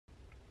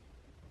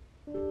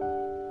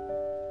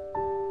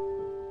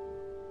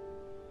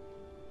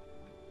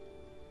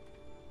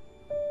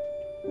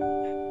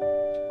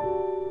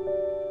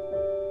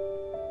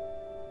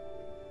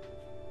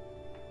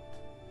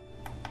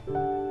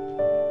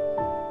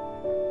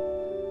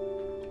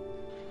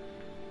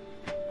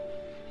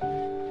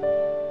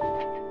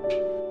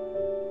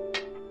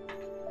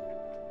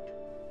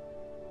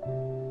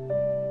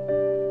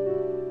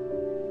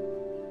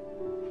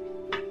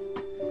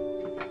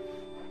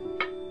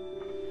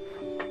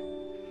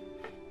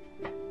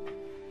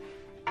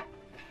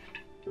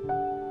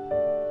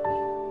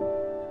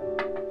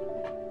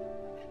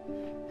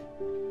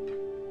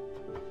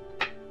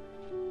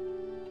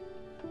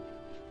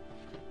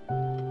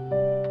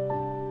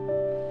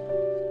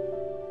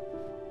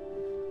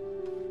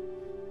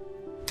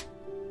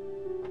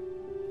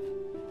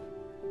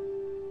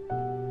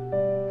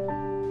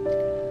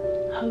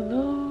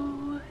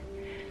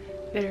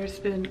There's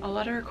been a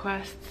lot of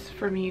requests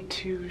for me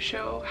to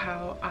show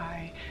how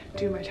I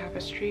do my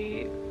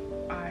tapestry.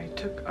 I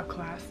took a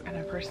class and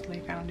I personally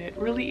found it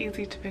really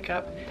easy to pick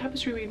up.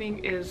 Tapestry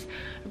weaving is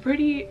a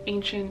pretty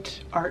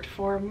ancient art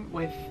form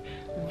with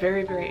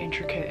very, very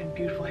intricate and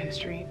beautiful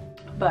history.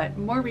 But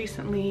more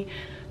recently,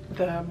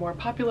 the more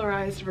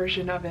popularized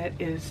version of it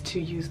is to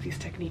use these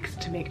techniques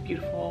to make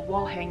beautiful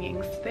wall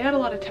hangings. They add a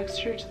lot of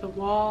texture to the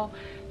wall.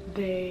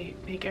 They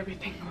make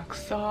everything look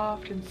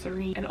soft and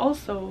serene, and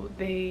also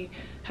they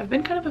have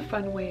been kind of a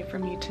fun way for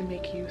me to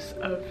make use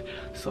of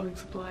sewing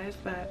supplies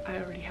that I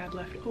already had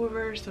left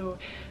over, so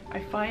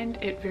I find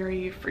it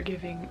very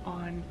forgiving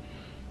on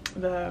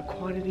the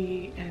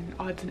quantity and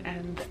odds and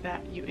ends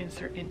that you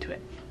insert into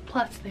it.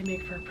 Plus they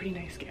make for a pretty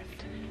nice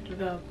gift.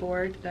 The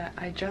board that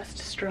I just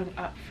strung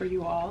up for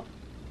you all,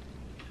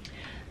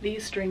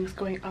 these strings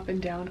going up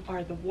and down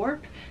are the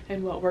warp,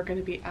 and what we're going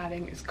to be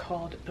adding is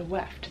called the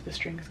weft. The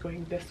string is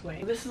going this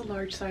way. This is a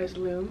large size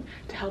loom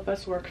to help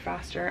us work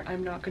faster.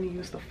 I'm not going to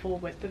use the full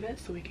width of it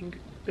so we can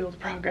build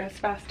progress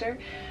faster,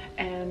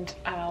 and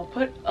I'll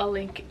put a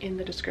link in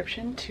the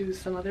description to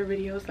some other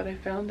videos that I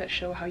found that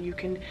show how you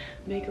can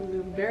make a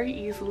loom very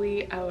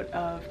easily out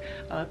of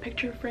a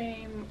picture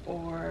frame,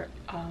 or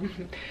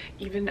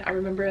even I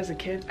remember as a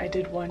kid I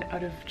did one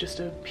out of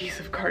just a piece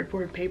of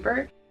cardboard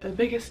paper. The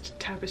biggest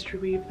tapestry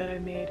weave that I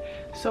made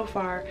so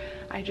far,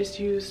 I just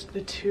used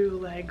the two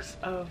legs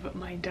of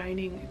my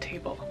dining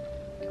table.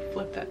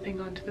 Flip that thing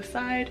onto the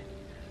side.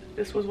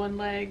 This was one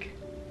leg,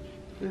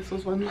 this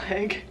was one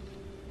leg,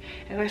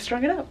 and I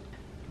strung it up.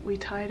 We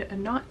tied a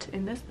knot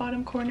in this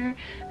bottom corner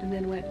and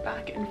then went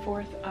back and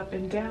forth, up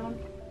and down.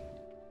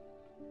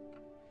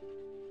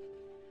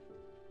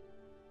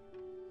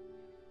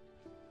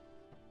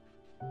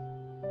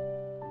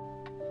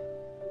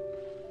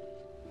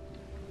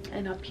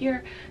 And up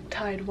here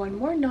tied one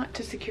more knot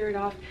to secure it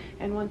off,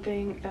 and one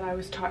thing that I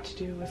was taught to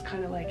do was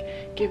kind of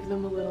like give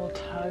them a little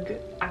tug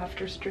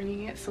after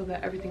stringing it so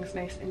that everything's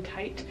nice and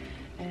tight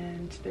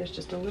and there's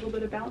just a little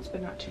bit of bounce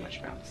but not too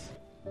much bounce.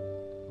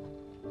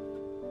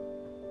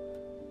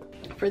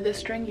 For this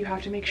string you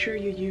have to make sure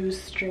you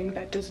use string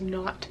that does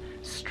not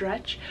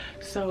stretch,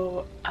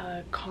 so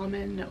a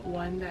common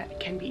one that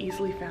can be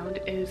easily found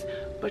is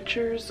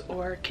butcher's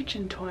or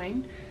kitchen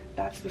twine.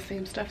 That's the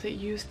same stuff that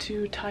you use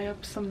to tie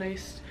up some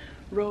nice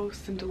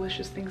roasts and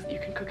delicious things that you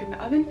can cook in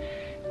the oven.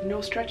 No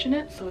stretch in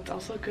it, so it's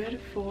also good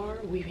for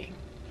weaving.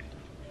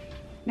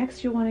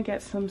 Next you'll want to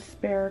get some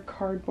spare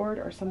cardboard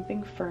or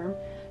something firm,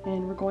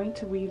 and we're going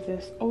to weave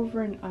this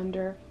over and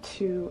under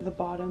to the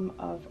bottom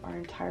of our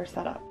entire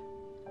setup.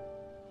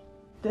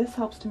 This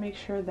helps to make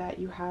sure that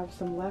you have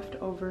some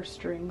leftover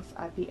strings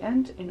at the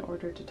end in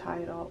order to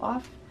tie it all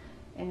off,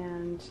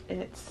 and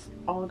it's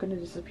all going to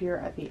disappear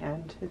at the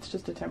end. It's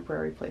just a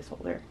temporary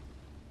placeholder.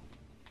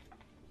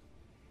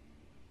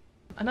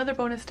 Another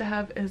bonus to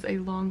have is a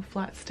long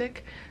flat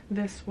stick.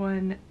 This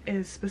one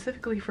is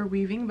specifically for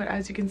weaving, but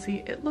as you can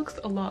see it looks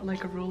a lot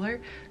like a ruler,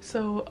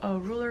 so a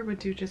ruler would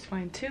do just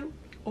fine too,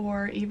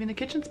 or even a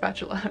kitchen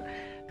spatula.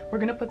 We're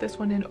going to put this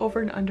one in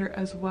over and under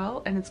as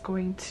well, and it's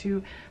going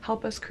to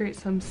help us create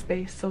some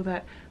space so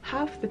that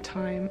half the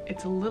time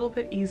it's a little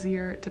bit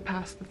easier to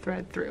pass the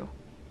thread through.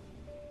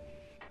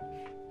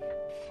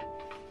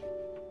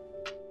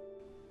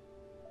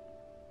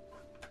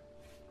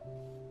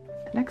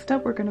 Next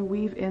up, we're going to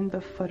weave in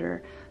the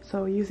footer.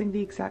 So using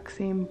the exact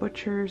same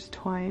butcher's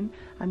twine,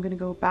 I'm going to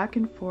go back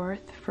and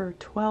forth for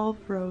 12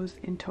 rows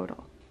in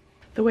total.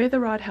 The way the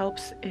rod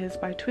helps is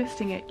by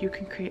twisting it, you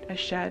can create a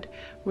shed,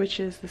 which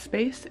is the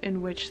space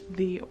in which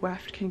the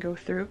weft can go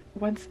through.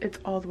 Once it's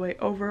all the way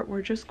over,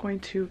 we're just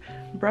going to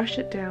brush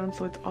it down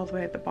so it's all the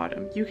way at the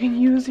bottom. You can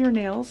use your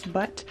nails,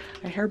 but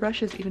a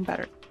hairbrush is even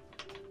better.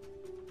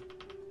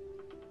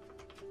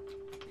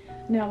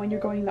 Now when you're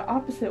going the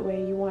opposite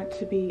way, you want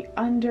to be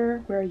under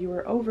where you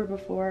were over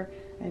before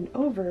and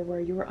over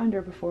where you were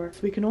under before. So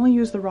we can only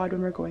use the rod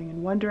when we're going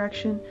in one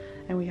direction,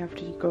 and we have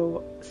to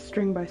go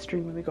string by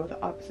string when we go the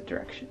opposite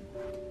direction.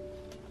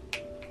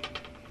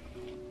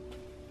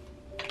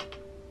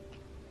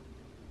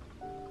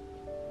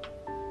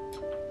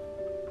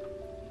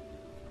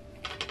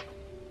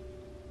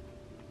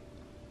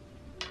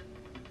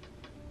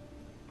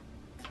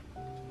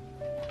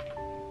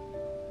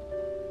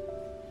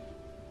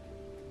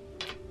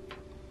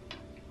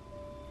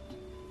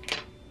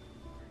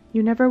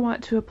 You never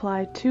want to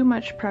apply too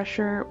much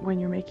pressure when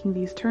you're making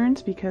these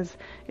turns, because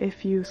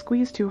if you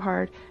squeeze too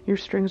hard, your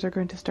strings are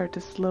going to start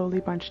to slowly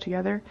bunch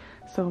together.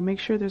 So make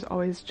sure there's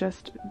always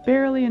just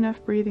barely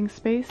enough breathing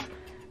space,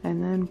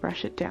 and then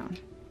brush it down.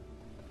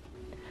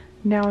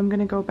 Now I'm going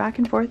to go back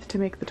and forth to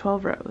make the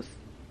 12 rows.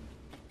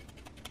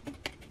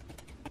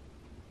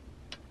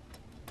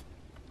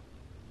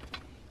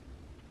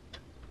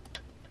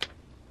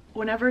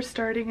 Whenever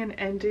starting and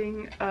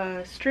ending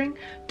a string,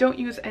 don't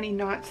use any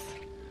knots.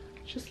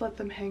 Just let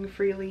them hang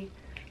freely.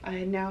 I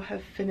now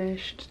have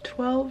finished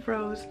 12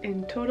 rows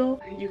in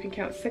total. You can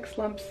count 6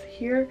 lumps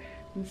here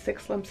and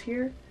 6 lumps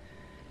here,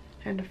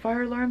 and a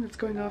fire alarm that's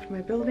going off in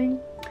my building.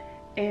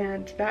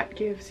 and that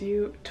gives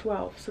you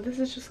 12. So this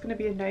is just going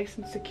to be a nice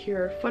and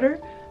secure footer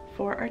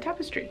for our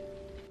tapestry.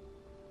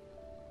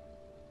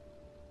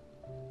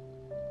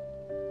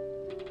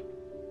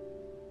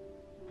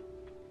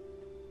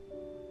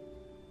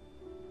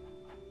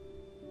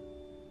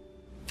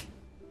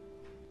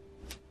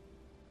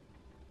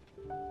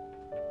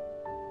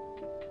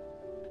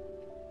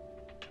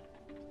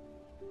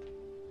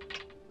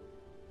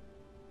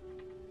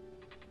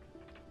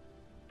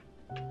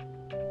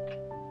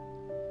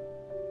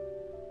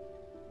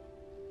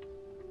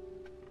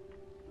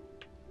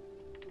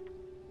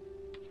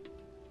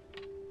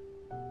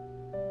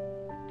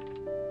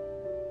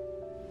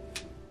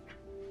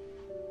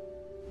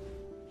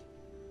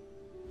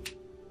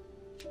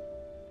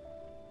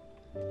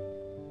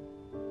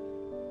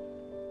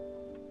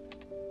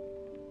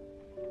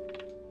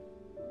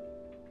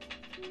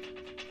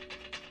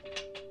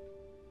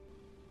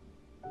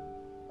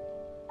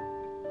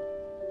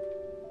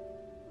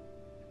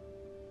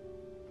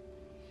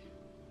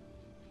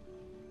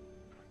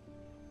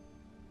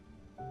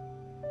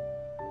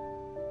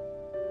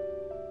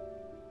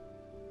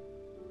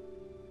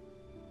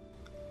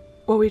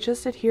 What we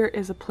just did here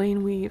is a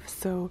plain weave,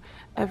 so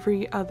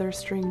every other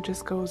string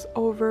just goes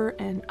over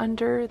and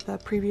under the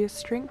previous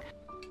string.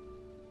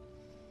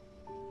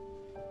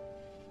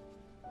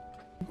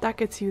 That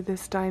gets you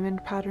this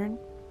diamond pattern.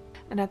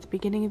 And at the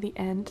beginning and the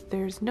end,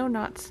 there's no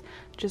knots.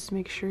 Just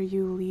make sure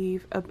you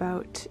leave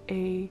about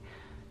a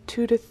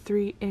 2 to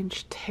 3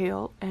 inch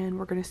tail, and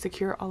we're going to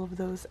secure all of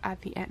those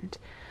at the end.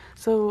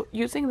 So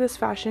using this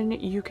fashion,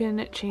 you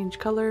can change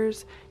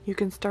colors, you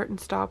can start and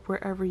stop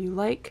wherever you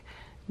like.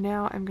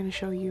 Now I'm going to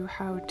show you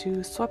how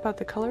to swap out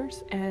the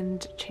colors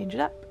and change it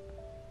up.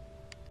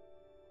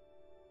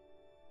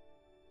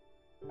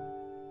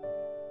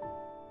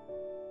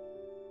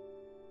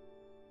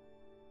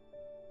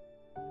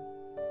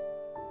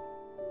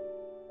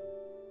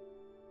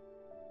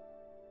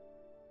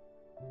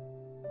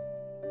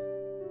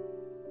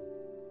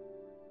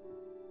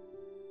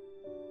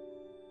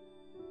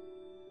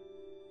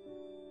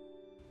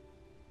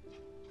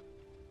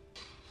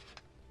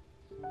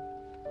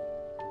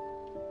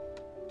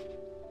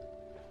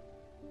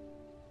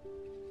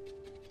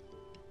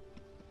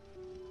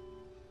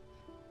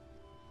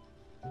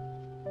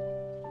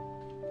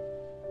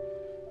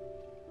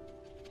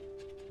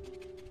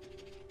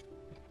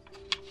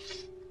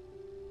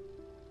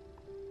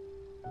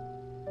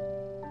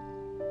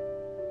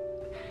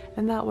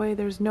 And that way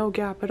there's no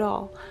gap at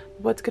all.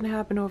 What's going to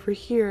happen over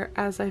here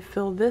as I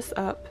fill this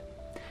up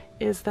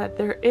is that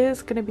there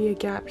is going to be a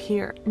gap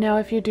here. Now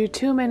if you do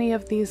too many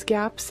of these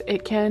gaps,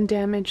 it can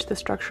damage the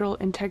structural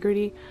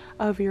integrity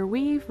of your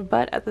weave,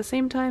 but at the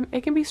same time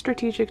it can be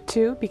strategic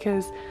too,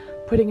 because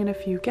putting in a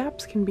few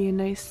gaps can be a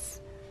nice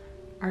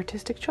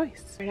artistic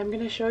choice. Right, I'm going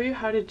to show you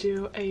how to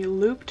do a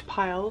looped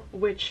pile,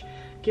 which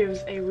gives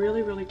a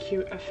really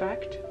cute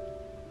effect.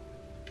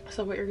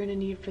 So what you're going to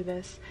need for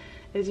this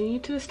is you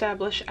need to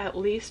establish at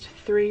least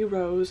 3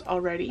 rows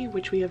already,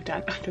 which we have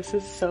done. This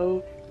is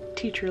so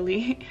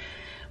teacherly.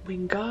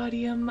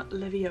 Wingardium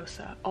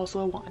Leviosa, also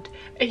a wand.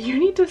 You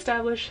need to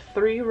establish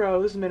 3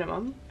 rows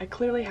minimum. I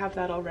clearly have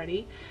that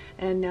already,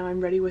 and now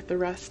I'm ready with the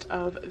rest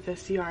of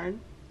this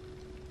yarn.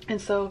 And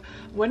so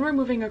when we're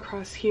moving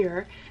across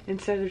here,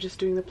 instead of just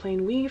doing the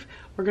plain weave,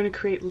 we're going to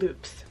create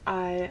loops.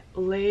 I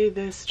lay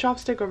this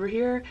chopstick over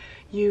here.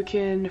 You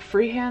can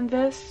freehand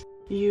this.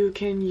 You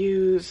can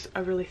use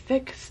a really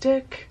thick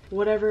stick,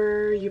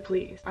 whatever you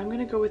please. I'm going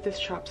to go with this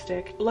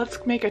chopstick.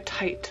 Let's make a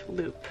tight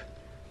loop.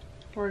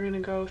 We're going to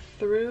go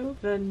through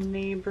the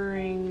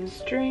neighboring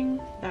string.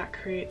 That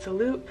creates a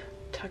loop.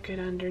 Tuck it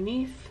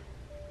underneath.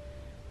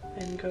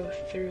 Then go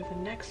through the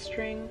next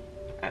string.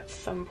 At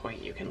some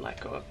point you can let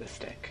go of the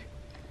stick.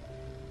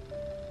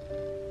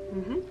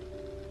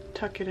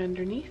 Tuck it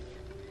underneath.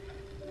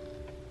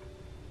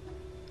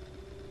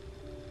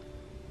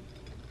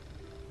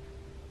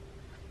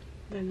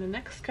 Then the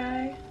next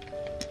guy.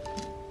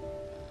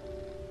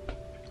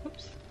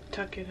 Oops.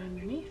 Tuck it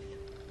underneath.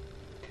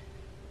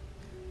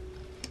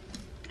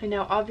 And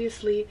now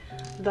obviously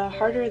the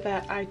harder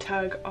that I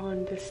tug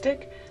on this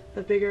stick,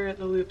 the bigger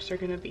the loops are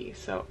going to be.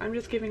 So I'm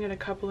just giving it a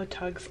couple of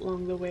tugs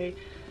along the way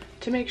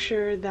to make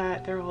sure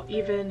that they're all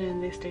even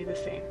and they stay the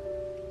same.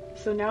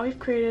 So now we've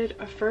created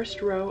a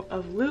first row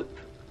of loop,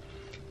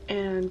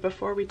 and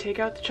before we take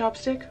out the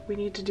chopstick, we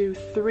need to do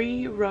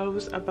 3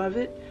 rows above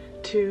it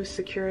to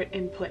secure it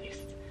in place.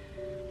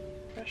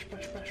 Brush,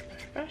 brush, brush,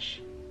 brush,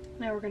 brush.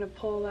 Now we're going to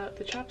pull out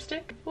the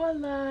chopstick.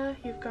 Voila!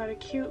 You've got a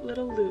cute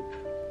little loop.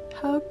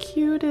 How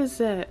cute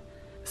is it?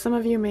 Some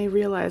of you may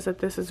realize that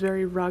this is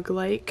very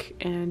rug-like,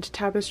 and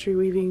tapestry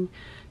weaving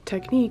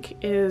technique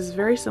is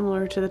very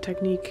similar to the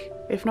technique,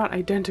 if not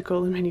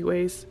identical in many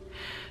ways,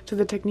 to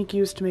the technique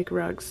used to make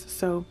rugs.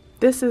 So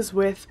this is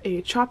with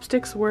a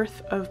chopstick's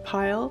worth of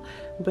pile,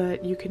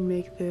 but you can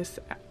make this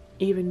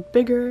even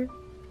bigger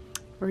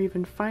or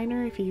even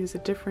finer if you use a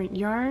different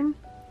yarn.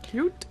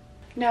 Cute!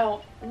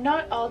 Now,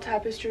 not all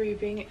tapestry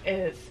weaving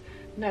is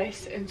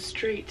nice and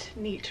straight,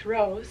 neat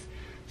rows,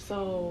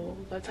 so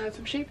let's add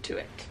some shape to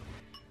it.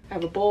 I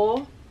have a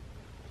bowl,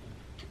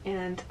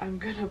 and I'm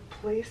gonna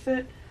place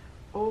it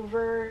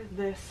over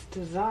this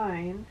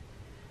design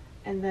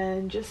and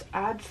then just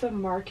add some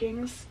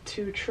markings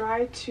to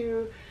try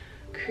to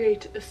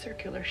create a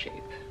circular shape.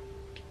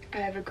 I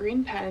have a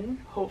green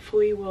pen,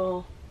 hopefully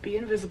will be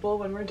invisible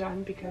when we're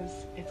done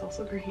because it's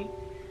also green.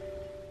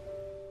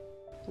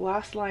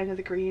 Last line of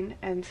the green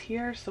ends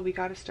here, so we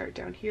gotta start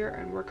down here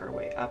and work our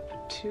way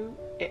up to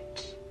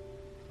it.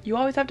 You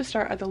always have to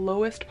start at the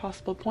lowest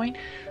possible point,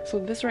 so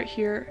this right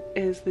here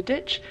is the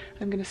ditch.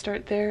 I'm gonna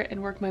start there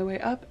and work my way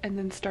up and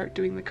then start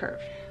doing the curve.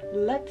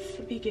 Let's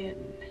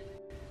begin.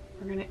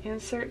 We're gonna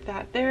insert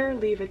that there,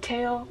 leave a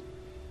tail,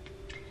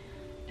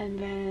 and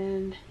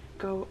then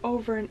go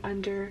over and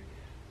under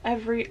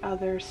every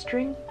other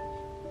string.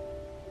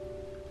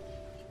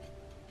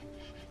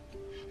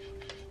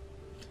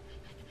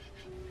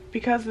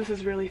 Because this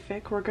is really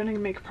thick, we're gonna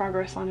make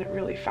progress on it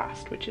really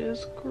fast, which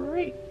is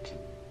great.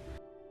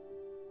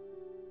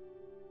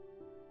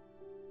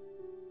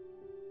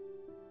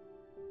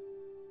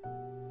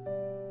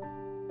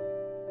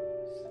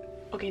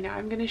 Okay, now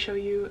I'm gonna show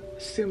you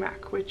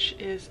sumac, which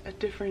is a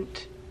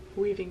different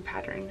weaving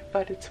pattern,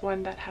 but it's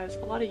one that has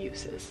a lot of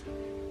uses.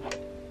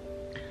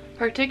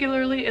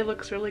 Particularly, it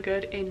looks really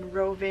good in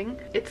roving.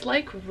 It's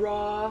like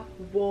raw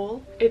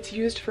wool. It's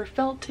used for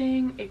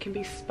felting. It can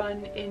be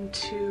spun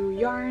into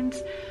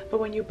yarns, but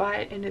when you buy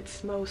it in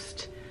its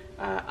most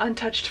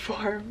untouched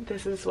form,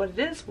 this is what it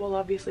is. Well,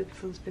 obviously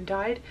this one's been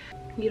dyed.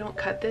 You don't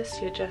cut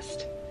this, you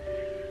just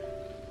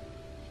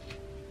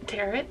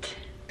tear it,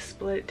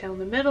 split it down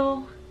the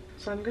middle.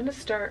 So I'm gonna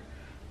start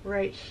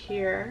right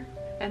here.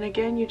 And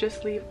again, you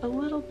just leave a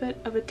little bit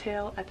of a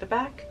tail at the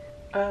back.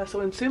 So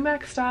in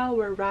sumac style,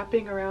 we're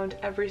wrapping around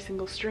every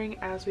single string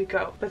as we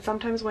go. But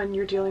sometimes when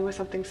you're dealing with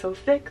something so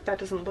thick, that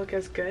doesn't look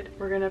as good.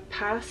 We're gonna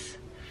pass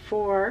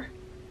 4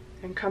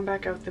 and come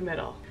back out the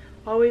middle.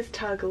 Always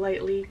tug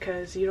lightly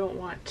because you don't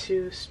want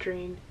to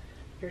strain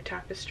your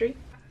tapestry.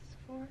 Pass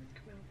 4,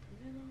 come out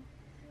the middle.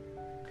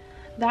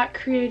 That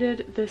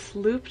created this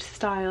looped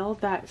style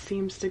that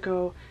seems to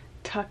go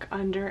tuck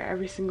under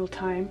every single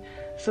time.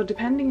 So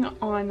depending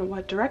on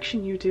what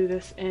direction you do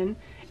this in,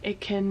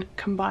 it can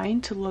combine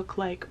to look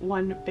like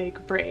one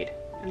big braid.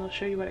 And I'll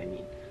show you what I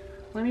mean.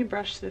 Let me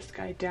brush this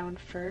guy down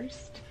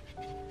first.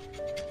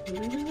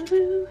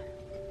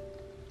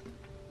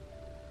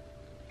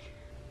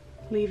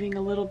 Leaving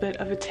a little bit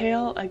of a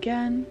tail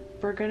again.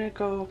 We're gonna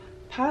go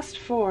past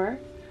 4,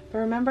 but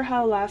remember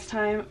how last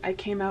time I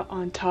came out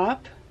on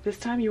top? This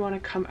time you want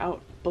to come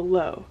out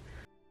below.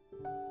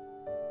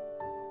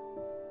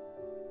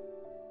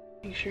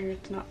 Make sure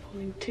it's not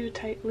pulling too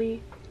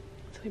tightly.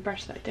 So we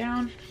brush that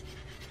down.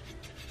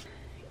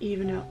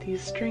 Even out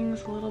these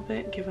strings a little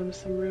bit, give them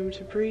some room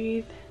to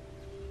breathe.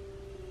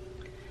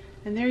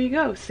 And there you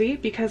go, see?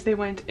 Because they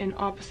went in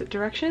opposite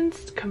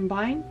directions,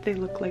 combined, they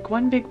look like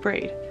one big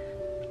braid.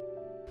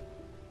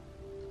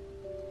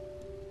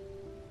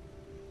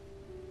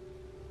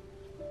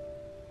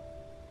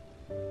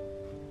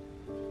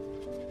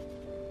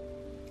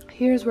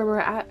 Here's where we're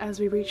at as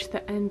we reach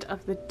the end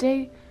of the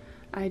day.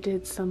 I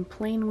did some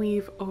plain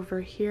weave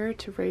over here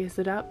to raise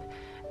it up,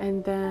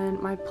 and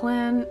then my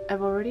plan,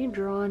 I've already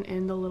drawn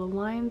in the little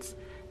lines,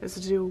 is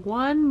to do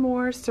one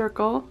more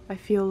circle. I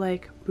feel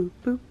like boop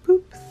boop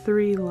boop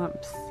 3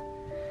 lumps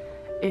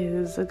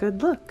is a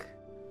good look.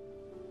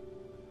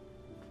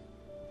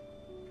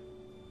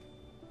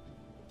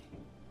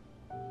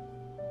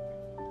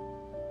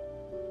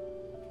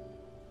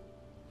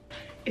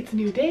 It's a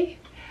new day.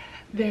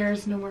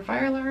 There's no more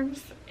fire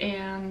alarms,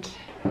 and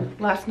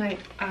last night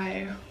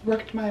I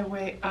worked my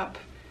way up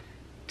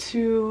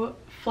to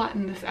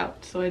flatten this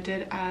out. So I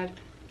did add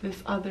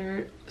this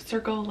other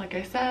circle, like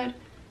I said,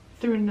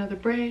 threw in another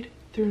braid,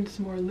 threw in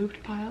some more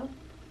looped pile.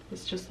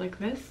 It's just like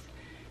this,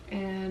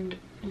 and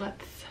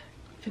let's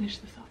finish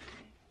this off.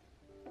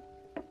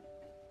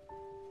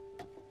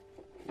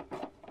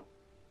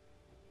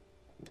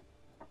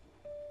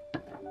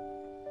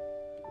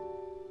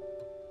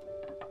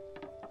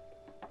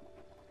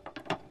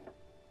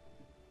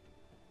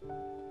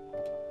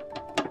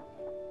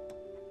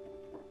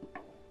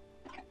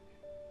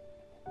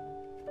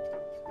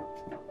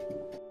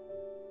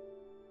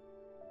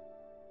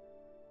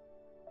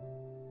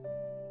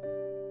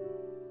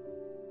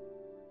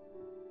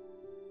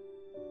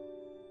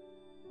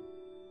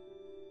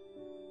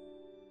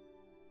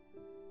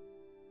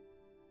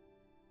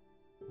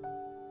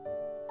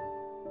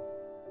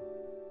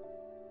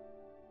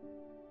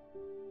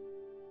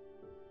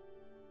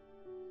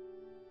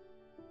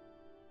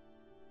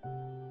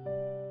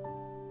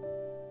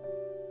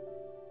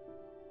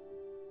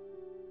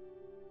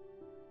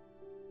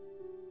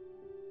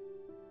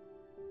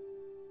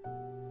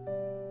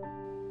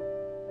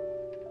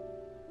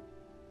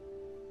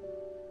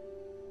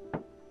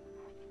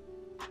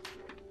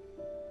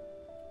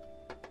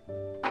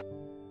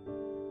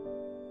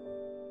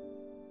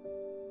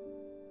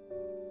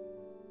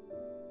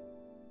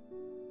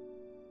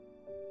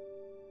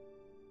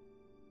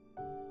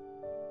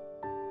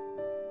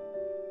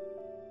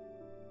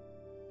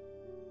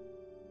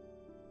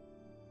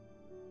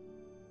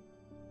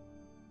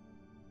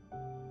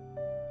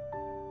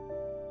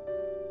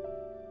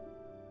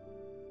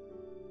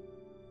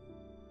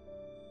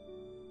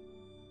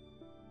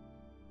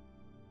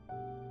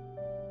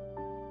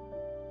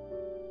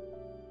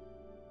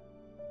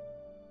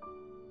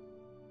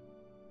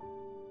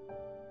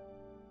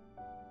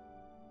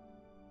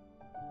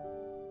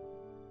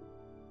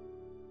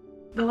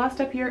 The last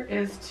step here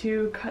is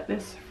to cut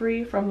this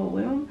free from the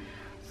loom.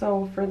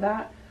 So for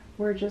that,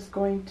 we're just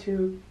going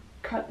to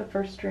cut the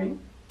first string.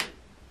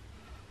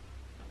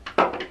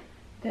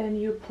 Then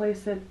you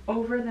place it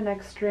over the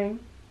next string,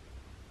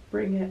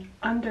 bring it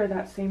under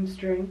that same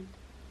string,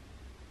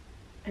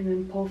 and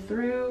then pull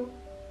through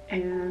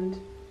and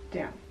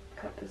down.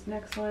 Cut this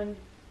next one.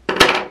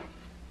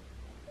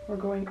 We're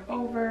going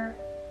over,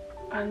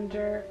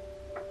 under,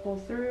 pull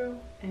through,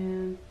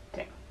 and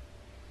down.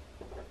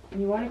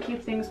 And you want to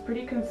keep things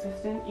pretty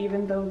consistent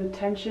even though the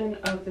tension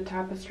of the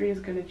tapestry is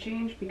going to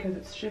change because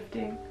it's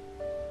shifting.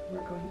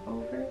 We're going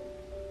over,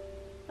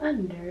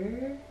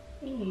 under,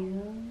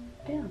 and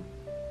down.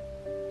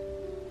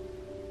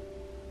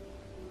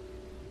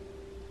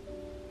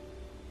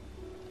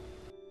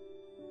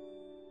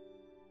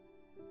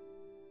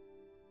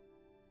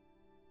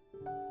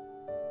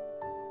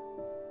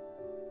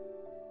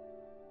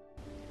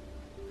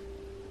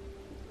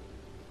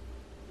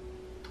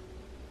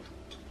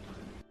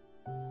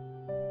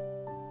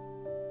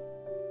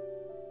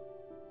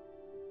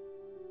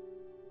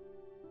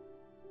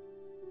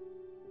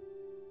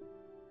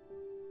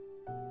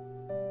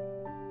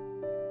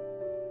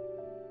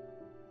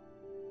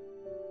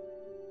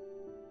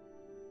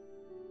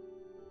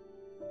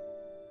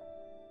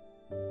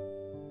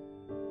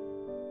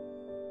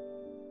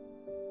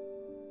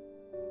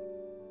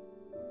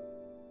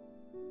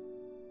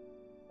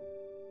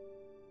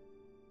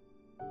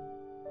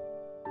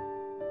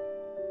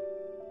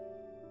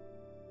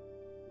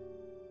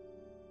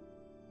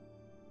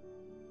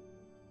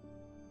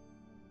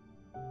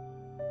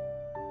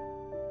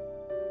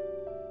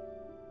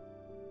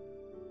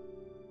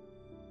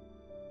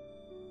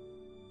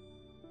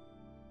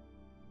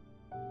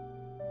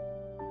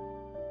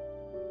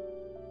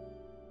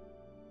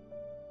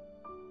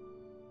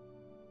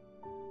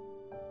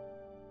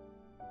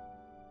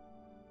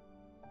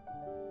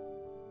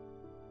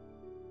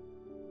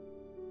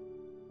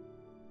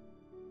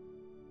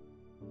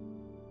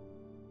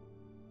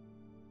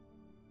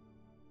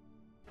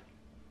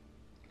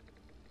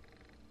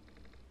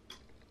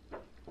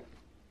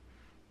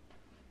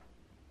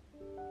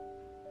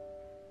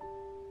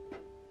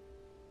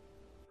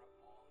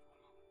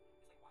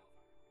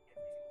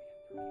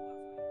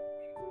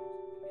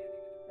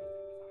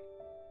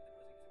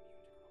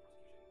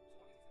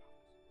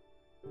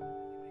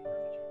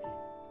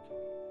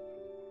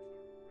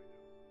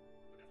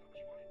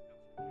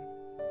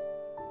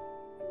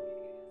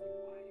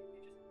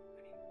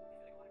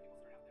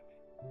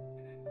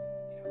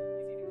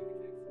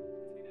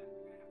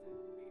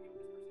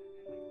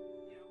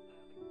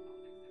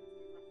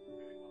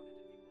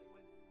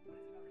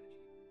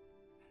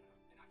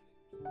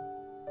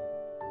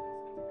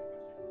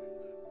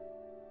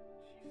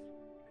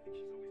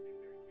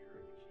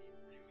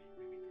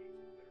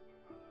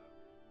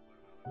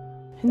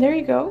 And there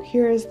you go,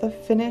 here is the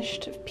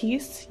finished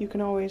piece. You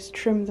can always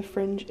trim the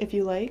fringe if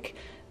you like.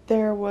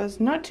 There was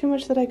not too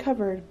much that I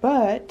covered,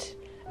 but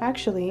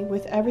actually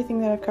with everything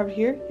that I've covered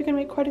here, you can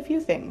make quite a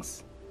few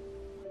things.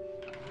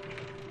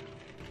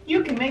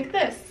 You can make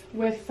this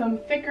with some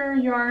thicker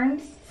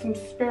yarns, some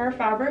spare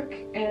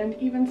fabric, and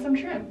even some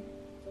trim.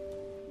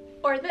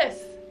 Or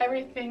this,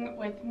 everything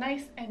with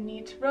nice and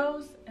neat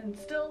rows and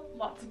still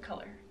lots of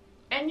color.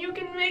 And you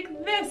can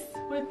make this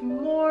with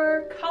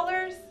more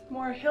colors,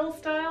 more hill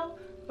style,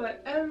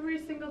 but every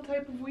single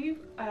type of weave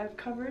I've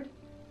covered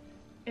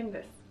in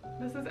this.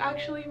 This is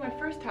actually my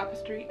first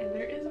tapestry and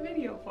there is a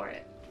video for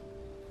it.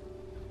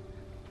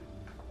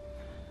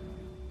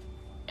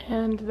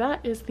 And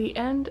that is the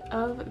end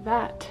of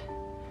that.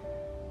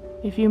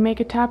 If you make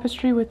a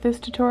tapestry with this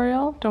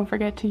tutorial, don't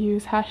forget to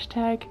use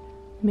hashtag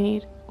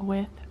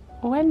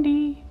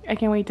 #MadeWithWendy. I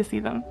can't wait to see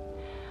them.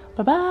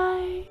 Bye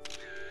bye!